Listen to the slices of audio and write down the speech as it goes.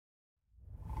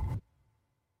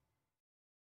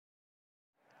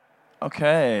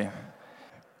Okay.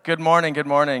 Good morning.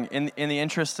 In the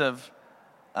interest of,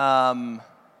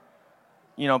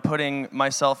 putting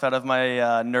myself out of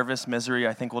my nervous misery,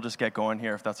 I think we'll just get going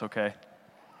here, if that's okay.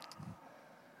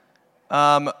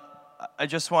 I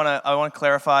want to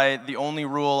clarify, the only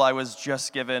rule I was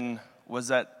just given was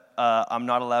that I'm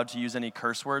not allowed to use any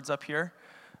curse words up here.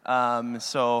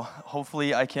 So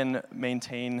hopefully I can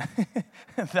maintain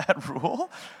that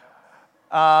rule.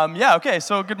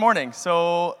 So good morning.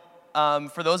 So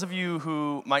for those of you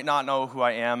who might not know who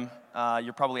I am,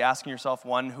 you're probably asking yourself,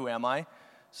 one, who am I?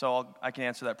 So I can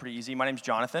answer that pretty easy. My name's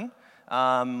Jonathan.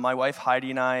 My wife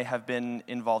Heidi and I have been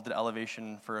involved at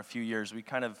Elevation for a few years. We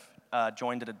kind of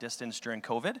joined at a distance during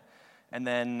COVID, and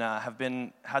then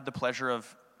had the pleasure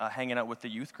of hanging out with the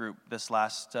youth group this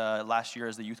last year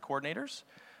as the youth coordinators.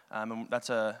 And that's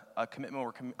a commitment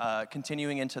we're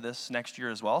continuing into this next year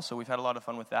as well, so we've had a lot of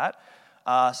fun with that.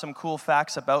 Some cool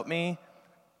facts about me,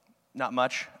 not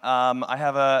much. I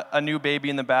have a new baby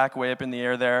in the back, way up in the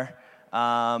air there.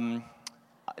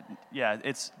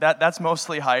 That's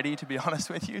mostly Heidi, to be honest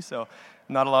with you, so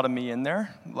not a lot of me in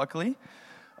there, luckily.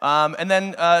 So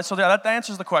that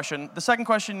answers the question. The second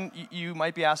question you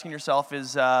might be asking yourself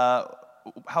is,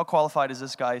 how qualified is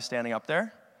this guy standing up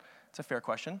there? It's a fair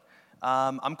question.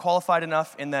 I'm qualified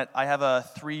enough in that I have a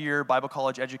 3-year Bible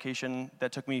college education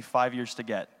that took me 5 years to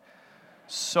get.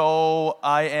 So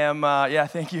I am,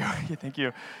 thank you, thank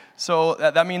you. So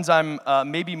that means I'm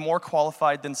maybe more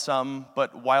qualified than some,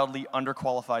 but wildly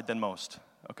underqualified than most,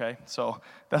 okay? So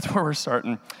that's where we're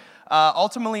starting.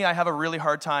 Ultimately, I have a really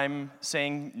hard time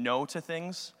saying no to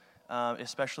things,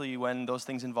 especially when those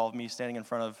things involve me standing in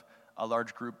front of a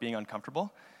large group being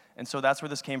uncomfortable. And so that's where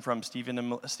this came from. Stephen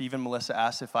and Melissa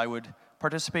asked if I would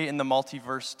participate in the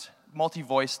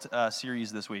multi-voiced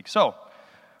series this week. So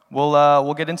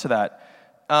we'll get into that.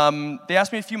 They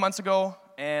asked me a few months ago,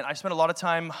 and I spent a lot of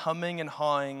time humming and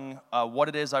hawing what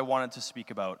it is I wanted to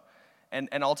speak about.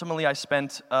 And ultimately, I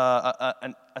spent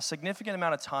a significant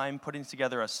amount of time putting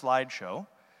together a slideshow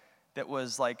that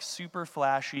was like super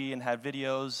flashy and had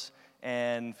videos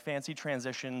and fancy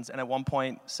transitions, and at one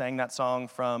point sang that song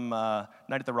from Night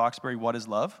at the Roxbury, What is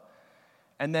Love?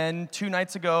 And then 2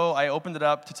 nights ago, I opened it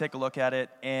up to take a look at it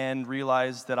and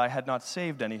realized that I had not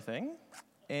saved anything,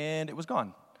 and it was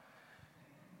gone.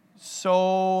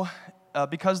 So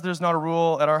because there's not a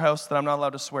rule at our house that I'm not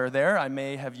allowed to swear there, I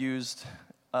may have used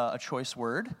a choice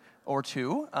word or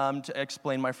two to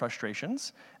explain my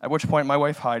frustrations, at which point my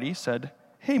wife Heidi said,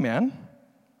 "Hey man,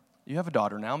 you have a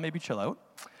daughter now, maybe chill out."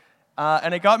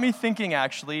 And it got me thinking,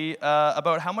 actually,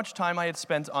 about how much time I had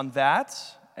spent on that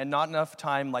and not enough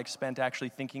time spent actually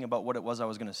thinking about what it was I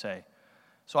was going to say.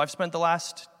 So I've spent the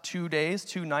last 2 days,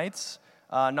 2 nights,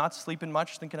 not sleeping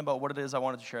much, thinking about what it is I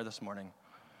wanted to share this morning.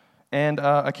 And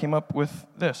I came up with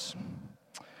this.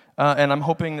 And I'm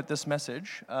hoping that this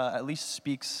message at least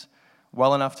speaks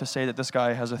well enough to say that this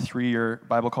guy has a 3-year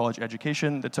Bible college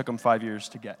education that took him 5 years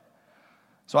to get.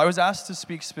 So I was asked to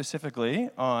speak specifically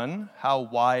on how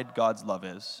wide God's love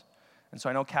is. And so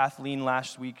I know Kathleen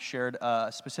last week shared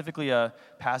specifically a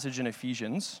passage in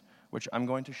Ephesians, which I'm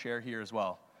going to share here as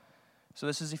well. So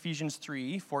this is Ephesians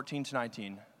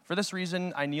 3:14-19. "For this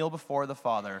reason I kneel before the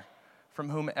Father, from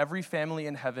whom every family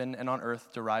in heaven and on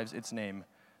earth derives its name.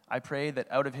 I pray that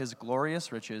out of his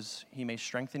glorious riches he may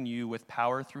strengthen you with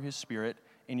power through his Spirit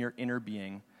in your inner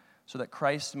being, so that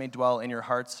Christ may dwell in your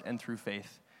hearts and through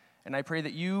faith. And I pray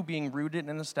that you, being rooted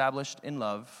and established in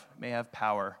love, may have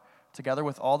power, together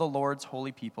with all the Lord's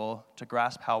holy people, to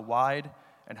grasp how wide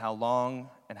and how long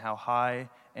and how high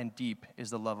and deep is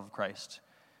the love of Christ,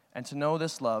 and to know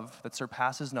this love that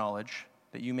surpasses knowledge,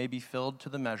 that you may be filled to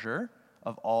the measure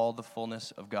of all the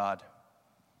fullness of God."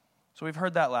 So we've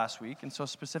heard that last week, and so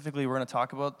specifically we're going to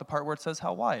talk about the part where it says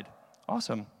how wide.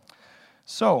 Awesome.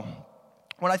 So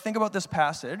when I think about this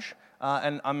passage,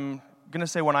 and I'm going to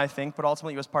say when I think, but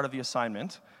ultimately it was part of the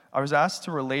assignment, I was asked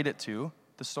to relate it to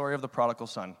the story of the prodigal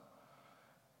son.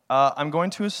 I'm going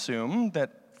to assume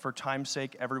that for time's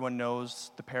sake, everyone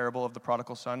knows the parable of the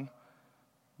prodigal son.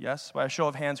 Yes? By a show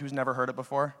of hands, who's never heard it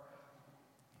before?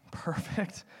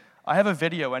 Perfect. I have a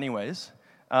video anyways,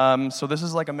 so this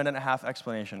is like a 1.5-minute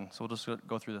explanation, so we'll just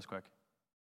go through this quick.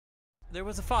 There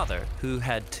was a father who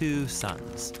had 2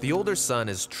 sons. The older son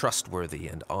is trustworthy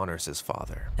and honors his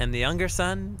father. And the younger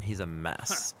son, he's a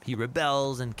mess. He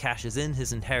rebels and cashes in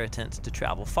his inheritance to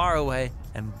travel far away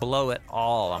and blow it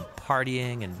all on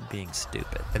partying and being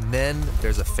stupid. And then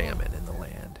there's a famine in the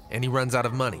land, and he runs out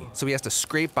of money. So he has to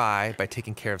scrape by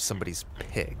taking care of somebody's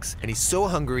pigs. And he's so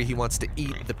hungry he wants to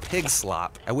eat the pig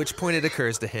slop, at which point it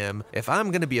occurs to him, if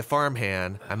I'm going to be a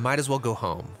farmhand, I might as well go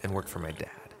home and work for my dad.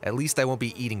 At least I won't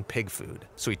be eating pig food.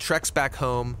 So he treks back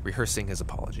home, rehearsing his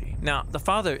apology. Now, the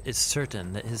father is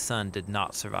certain that his son did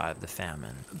not survive the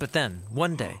famine. But then,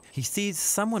 one day, he sees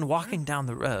someone walking down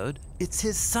the road. It's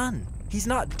his son. He's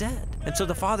not dead. And so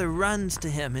the father runs to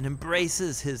him and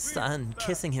embraces his son,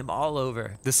 kissing him all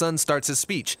over. The son starts his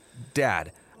speech.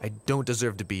 Dad, I don't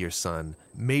deserve to be your son.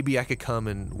 Maybe I could come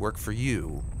and work for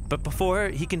you. But before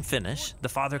he can finish, the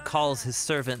father calls his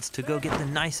servants to go get the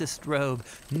nicest robe,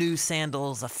 new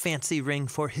sandals, a fancy ring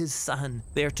for his son.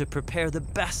 They are to prepare the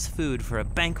best food for a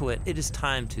banquet. It is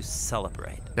time to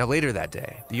celebrate. Now later that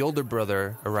day, the older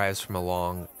brother arrives from a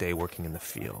long day working in the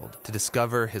field to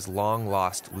discover his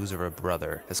long-lost loser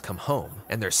brother has come home,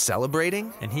 and they're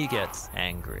celebrating? And he gets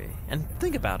angry. And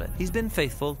think about it. He's been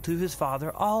faithful to his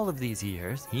father all of these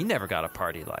years. He never got a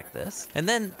party like this. And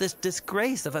then this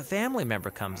disgrace of a family member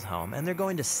comes home, and they're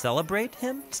going to celebrate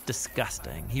him? It's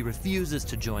disgusting. He refuses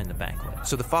to join the banquet.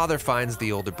 So the father finds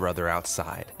the older brother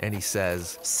outside, and he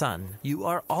says, Son, you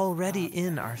are already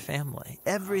in our family.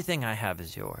 Everything I have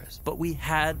is yours. But we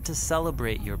had to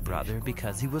celebrate your brother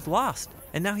because he was lost.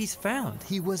 And now he's found.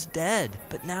 He was dead,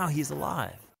 but now he's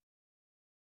alive.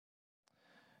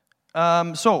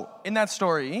 So in that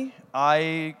story,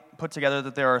 I put together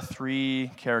that there are three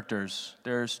characters.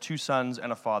 There's two sons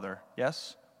and a father.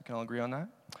 Yes? We can all agree on that?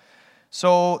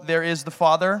 So there is the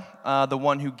father, the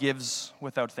one who gives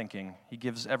without thinking. He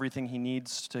gives everything he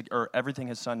needs or everything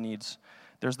his son needs.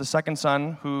 There's the second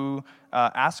son who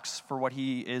asks for what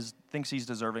thinks he's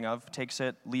deserving of, takes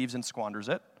it, leaves, and squanders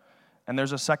it. And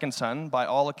there's a second son, by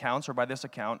all accounts, or by this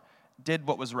account, did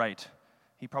what was right.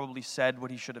 He probably said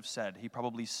what he should have said. He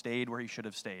probably stayed where he should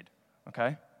have stayed.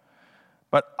 Okay?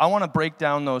 But I want to break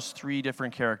down those three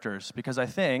different characters because I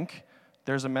think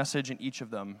there's a message in each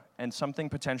of them and something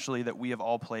potentially that we have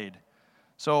all played.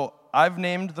 So I've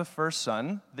named the first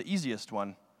son the easiest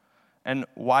one. And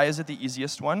why is it the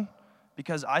easiest one?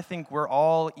 Because I think we're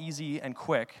all easy and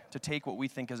quick to take what we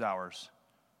think is ours.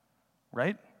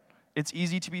 Right? It's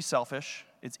easy to be selfish.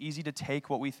 It's easy to take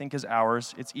what we think is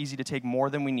ours. It's easy to take more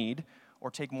than we need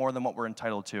or take more than what we're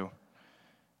entitled to.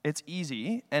 It's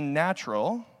easy and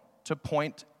natural to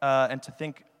point and to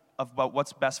think about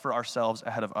what's best for ourselves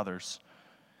ahead of others.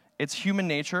 It's human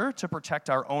nature to protect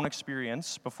our own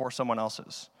experience before someone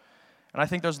else's. And I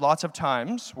think there's lots of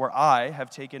times where I have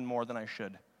taken more than I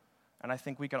should. And I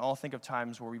think we can all think of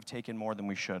times where we've taken more than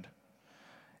we should.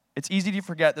 It's easy to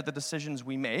forget that the decisions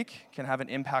we make can have an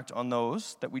impact on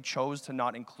those that we chose to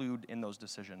not include in those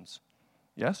decisions.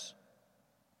 Yes?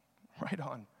 Right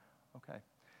on. Okay.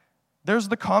 There's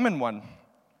the common one.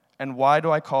 And why do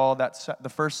I call that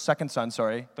second son,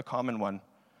 the common one?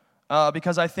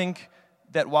 Because I think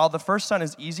that while the first son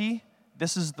is easy,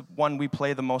 this is the one we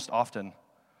play the most often.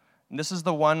 And this is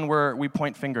the one where we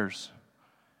point fingers.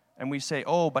 And we say,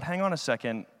 oh, but hang on a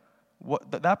second.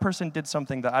 That person did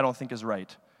something that I don't think is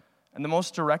right. And the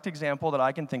most direct example that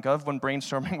I can think of when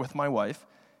brainstorming with my wife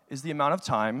is the amount of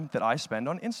time that I spend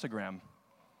on Instagram.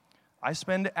 I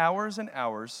spend hours and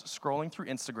hours scrolling through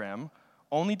Instagram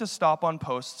only to stop on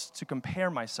posts to compare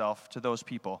myself to those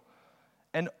people.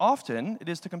 And often, it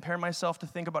is to compare myself to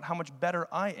think about how much better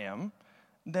I am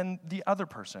than the other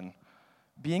person.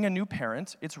 Being a new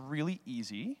parent, it's really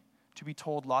easy to be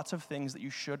told lots of things that you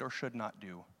should or should not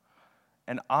do.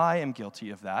 And I am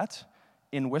guilty of that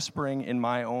in whispering in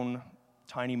my own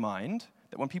tiny mind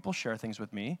that when people share things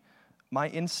with me, my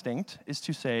instinct is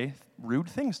to say rude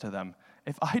things to them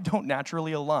if I don't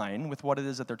naturally align with what it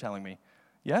is that they're telling me.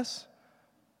 Yes?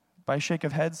 By a shake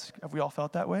of heads, have we all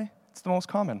felt that way? It's the most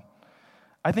common.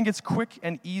 I think it's quick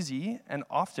and easy and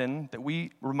often that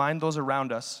we remind those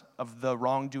around us of the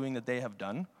wrongdoing that they have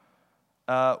done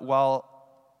while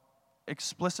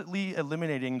explicitly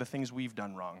eliminating the things we've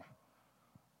done wrong.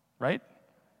 Right?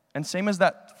 And same as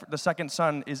that, the second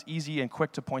son is easy and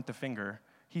quick to point the finger.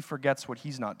 He forgets what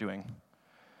he's not doing.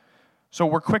 So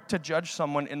we're quick to judge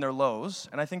someone in their lows,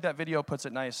 and I think that video puts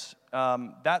it nice.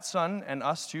 That son and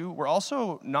us too, we're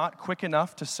also not quick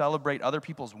enough to celebrate other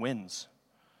people's wins.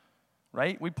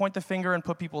 Right? We point the finger and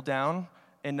put people down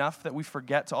enough that we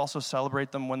forget to also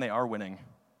celebrate them when they are winning.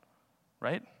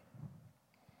 Right?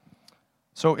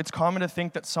 So it's common to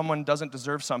think that someone doesn't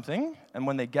deserve something, and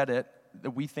when they get it,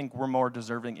 that we think we're more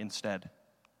deserving instead.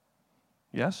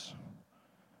 Yes?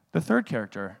 The third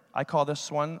character, I call this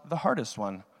one the hardest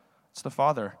one. It's the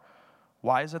father.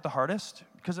 Why is it the hardest?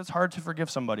 Because it's hard to forgive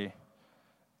somebody.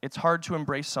 It's hard to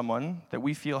embrace someone that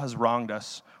we feel has wronged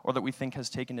us or that we think has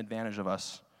taken advantage of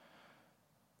us.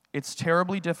 It's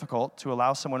terribly difficult to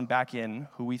allow someone back in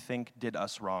who we think did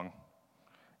us wrong.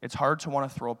 It's hard to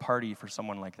want to throw a party for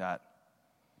someone like that.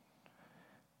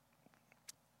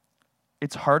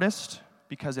 It's hardest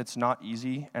because it's not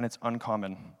easy and it's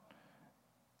uncommon.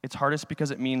 It's hardest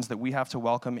because it means that we have to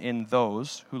welcome in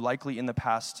those who likely in the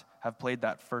past have played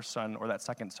that first son or that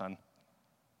second son.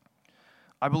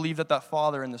 I believe that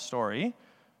father in the story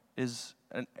is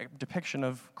a depiction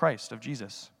of Christ, of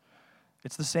Jesus.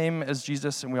 It's the same as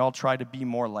Jesus, and we all try to be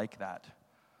more like that.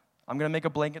 I'm going to make a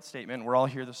blanket statement. We're all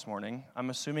here this morning. I'm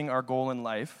assuming our goal in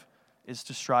life is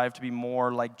to strive to be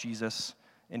more like Jesus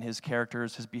in his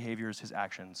characters, his behaviors, his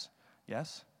actions.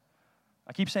 Yes?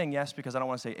 I keep saying yes because I don't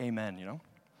want to say amen, you know?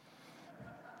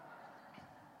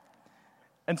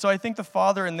 And so I think the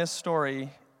father in this story,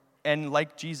 and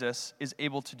like Jesus, is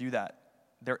able to do that.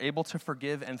 They're able to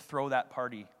forgive and throw that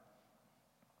party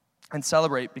and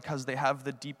celebrate because they have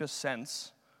the deepest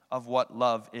sense of what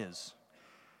love is.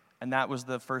 And that was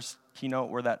the first keynote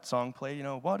where that song played, you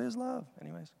know, what is love?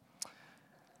 Anyways.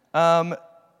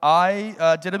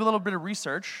 I did a little bit of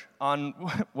research on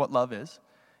what love is,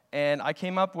 and I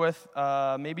came up with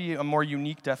maybe a more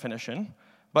unique definition.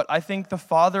 But I think the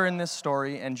father in this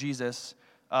story and Jesus,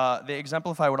 they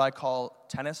exemplify what I call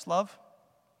tennis love.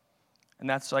 And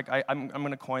that's like, I'm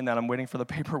going to coin that. I'm waiting for the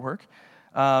paperwork.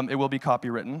 It will be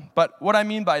copywritten. But what I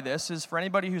mean by this is for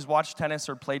anybody who's watched tennis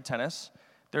or played tennis,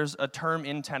 there's a term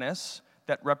in tennis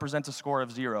that represents a score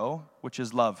of 0, which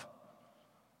is love.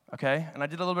 Okay? And I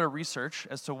did a little bit of research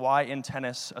as to why in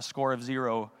tennis a score of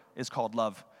 0 is called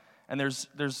love. And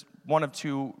there's one of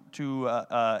two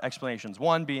explanations.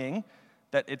 One being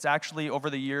that it's actually, over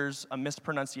the years, a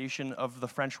mispronunciation of the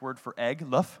French word for egg,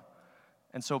 l'œuf.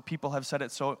 And so people have said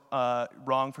it so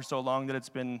wrong for so long that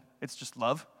it's just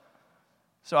love.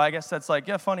 So I guess that's like,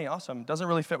 yeah, funny, awesome. Doesn't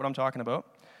really fit what I'm talking about.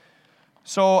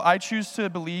 So I choose to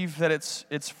believe that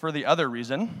it's for the other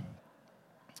reason.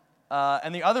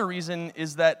 And the other reason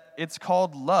is that it's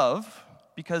called love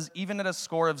because even at a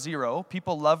score of 0,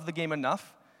 people love the game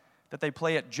enough that they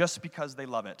play it just because they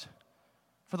love it.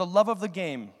 For the love of the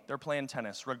game, they're playing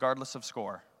tennis, regardless of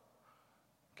score.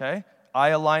 Okay? I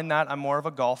align that. I'm more of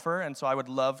a golfer, and so I would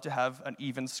love to have an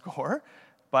even score,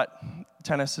 but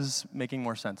tennis is making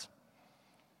more sense.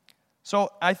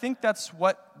 So I think that's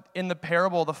what, in the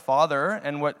parable, the Father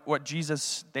and what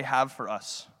Jesus, they have for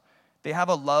us. They have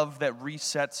a love that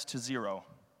resets to 0.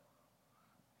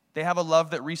 They have a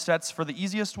love that resets for the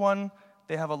easiest one.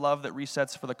 They have a love that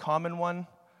resets for the common one.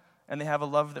 And they have a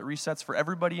love that resets for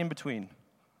everybody in between.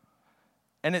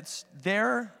 And it's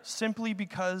there simply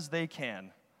because they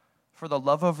can, for the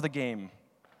love of the game,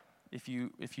 if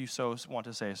you so want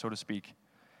to say, so to speak.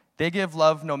 They give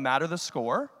love no matter the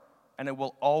score, and it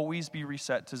will always be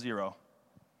reset to 0.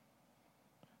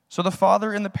 So the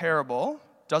father in the parable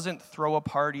doesn't throw a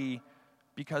party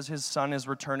because his son is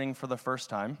returning for the first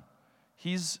time.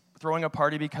 He's throwing a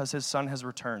party because his son has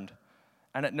returned.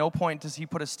 And at no point does he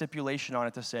put a stipulation on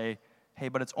it to say, hey,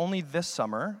 but it's only this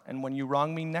summer, and when you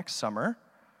wrong me next summer,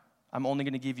 I'm only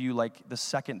going to give you like the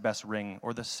second best ring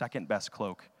or the second best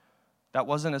cloak. That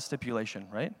wasn't a stipulation,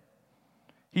 right?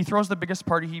 He throws the biggest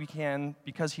party he can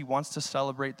because he wants to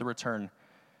celebrate the return.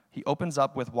 He opens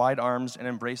up with wide arms and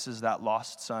embraces that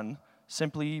lost son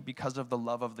simply because of the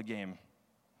love of the game.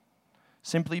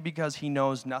 Simply because he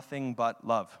knows nothing but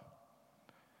love.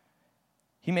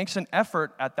 He makes an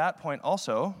effort at that point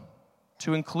also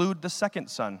to include the second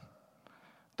son,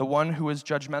 the one who is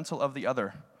judgmental of the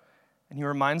other. And he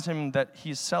reminds him that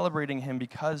he's celebrating him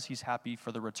because he's happy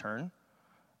for the return,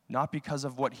 not because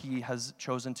of what he has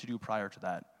chosen to do prior to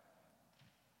that.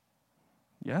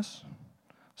 Yes?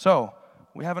 So,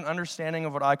 we have an understanding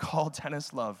of what I call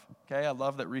tennis love, okay? A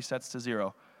love that resets to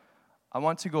 0. I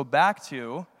want to go back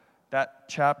to that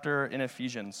chapter in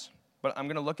Ephesians, but I'm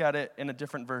going to look at it in a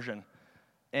different version.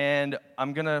 And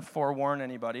I'm going to forewarn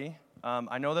anybody.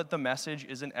 I know that the message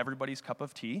isn't everybody's cup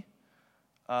of tea,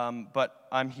 but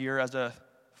I'm here as a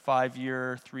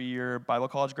 5-year, 3-year Bible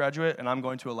college graduate, and I'm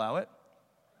going to allow it.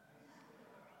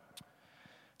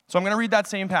 So I'm going to read that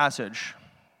same passage.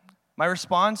 My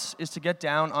response is to get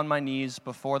down on my knees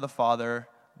before the Father,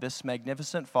 this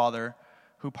magnificent Father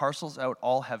who parcels out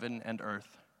all heaven and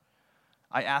earth.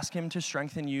 I ask him to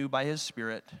strengthen you by his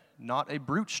Spirit, not a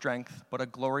brute strength, but a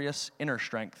glorious inner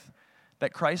strength,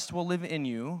 that Christ will live in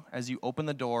you as you open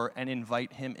the door and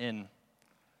invite him in.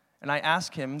 And I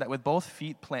ask him that with both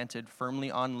feet planted firmly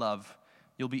on love,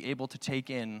 you'll be able to take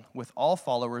in, with all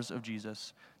followers of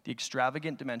Jesus, the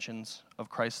extravagant dimensions of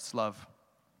Christ's love.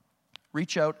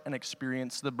 Reach out and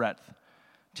experience the breadth.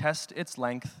 Test its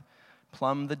length,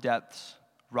 plumb the depths,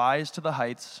 rise to the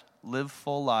heights, live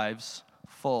full lives,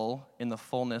 full in the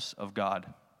fullness of God.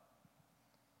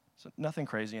 So nothing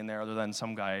crazy in there other than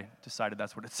some guy decided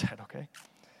that's what it said, okay?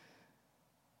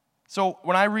 So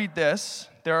when I read this,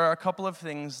 there are a couple of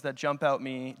things that jump out at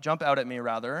me,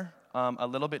 a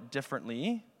little bit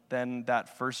differently than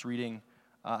that first reading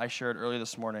I shared earlier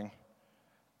this morning.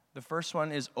 The first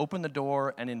one is open the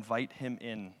door and invite him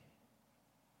in.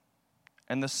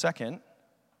 And the second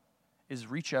is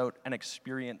reach out and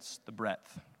experience the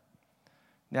breadth.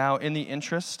 Now, in the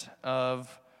interest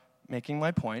of making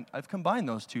my point, I've combined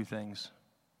those two things.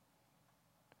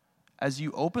 As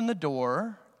you open the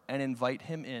door and invite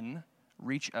him in,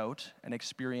 reach out and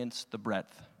experience the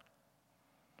breadth.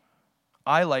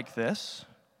 I like this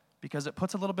because it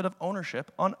puts a little bit of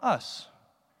ownership on us.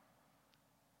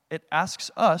 It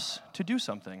asks us to do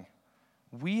something.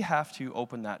 We have to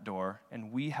open that door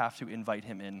and we have to invite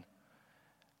him in.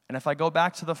 And if I go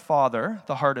back to the Father,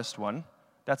 the hardest one,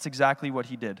 that's exactly what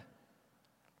he did.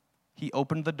 He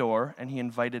opened the door and he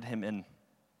invited him in.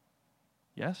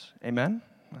 Yes? Amen?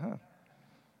 Uh-huh.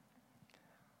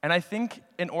 And I think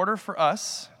in order for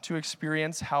us to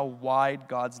experience how wide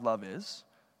God's love is,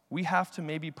 we have to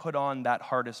maybe put on that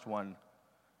hardest one.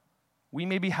 We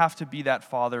maybe have to be that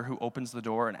father who opens the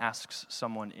door and asks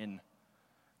someone in.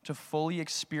 To fully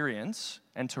experience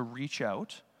and to reach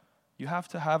out, you have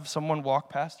to have someone walk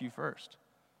past you first,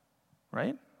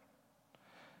 right?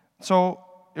 So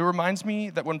it reminds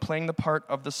me that when playing the part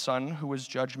of the son who was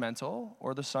judgmental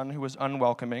or the son who was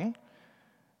unwelcoming,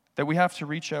 that we have to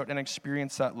reach out and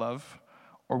experience that love,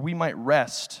 or we might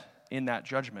rest in that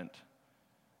judgment.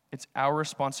 It's our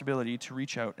responsibility to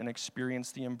reach out and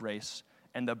experience the embrace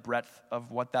and the breadth of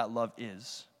what that love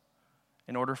is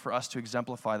in order for us to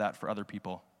exemplify that for other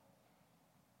people.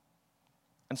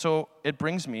 And so it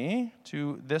brings me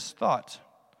to this thought.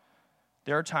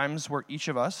 There are times where each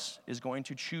of us is going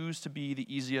to choose to be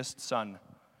the easiest son.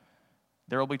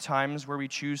 There will be times where we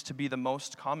choose to be the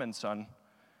most common son.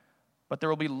 But there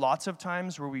will be lots of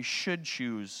times where we should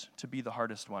choose to be the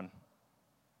hardest one.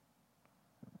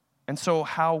 And so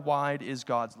how wide is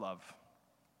God's love?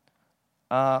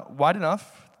 Wide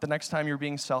enough the next time you're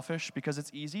being selfish because it's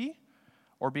easy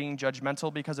or being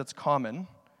judgmental because it's common,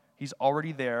 he's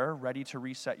already there ready to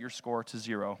reset your score to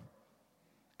 0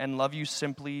 and love you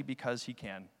simply because he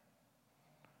can.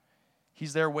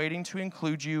 He's there waiting to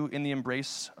include you in the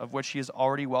embrace of which he has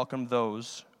already welcomed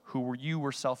those who you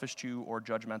were selfish to or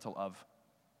judgmental of.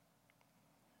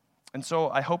 And so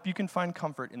I hope you can find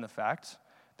comfort in the fact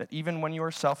that even when you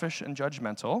are selfish and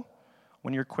judgmental,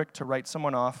 when you're quick to write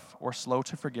someone off or slow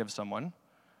to forgive someone,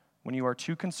 when you are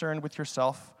too concerned with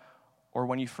yourself or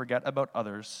when you forget about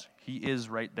others, he is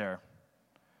right there,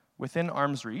 within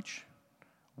arm's reach,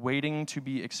 waiting to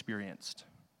be experienced.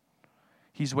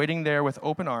 He's waiting there with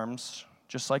open arms,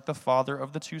 just like the father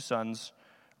of the 2 sons,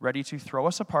 ready to throw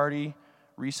us a party,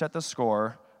 reset the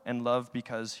score, and love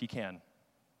because he can.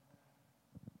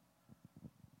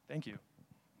 Thank you.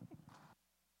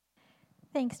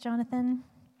 Thanks, Jonathan.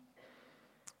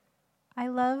 I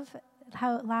love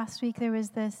how last week there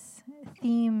was this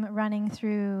theme running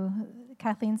through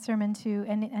Kathleen's sermon too,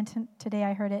 and today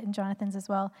I heard it in Jonathan's as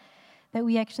well, that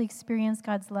we actually experience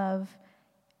God's love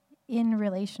in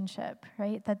relationship,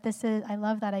 right? That this is, I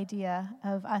love that idea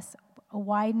of us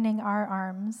widening our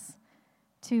arms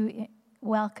to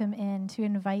welcome in, to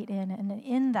invite in, and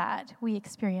in that we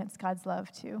experience God's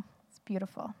love too. It's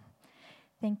beautiful.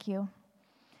 Thank you.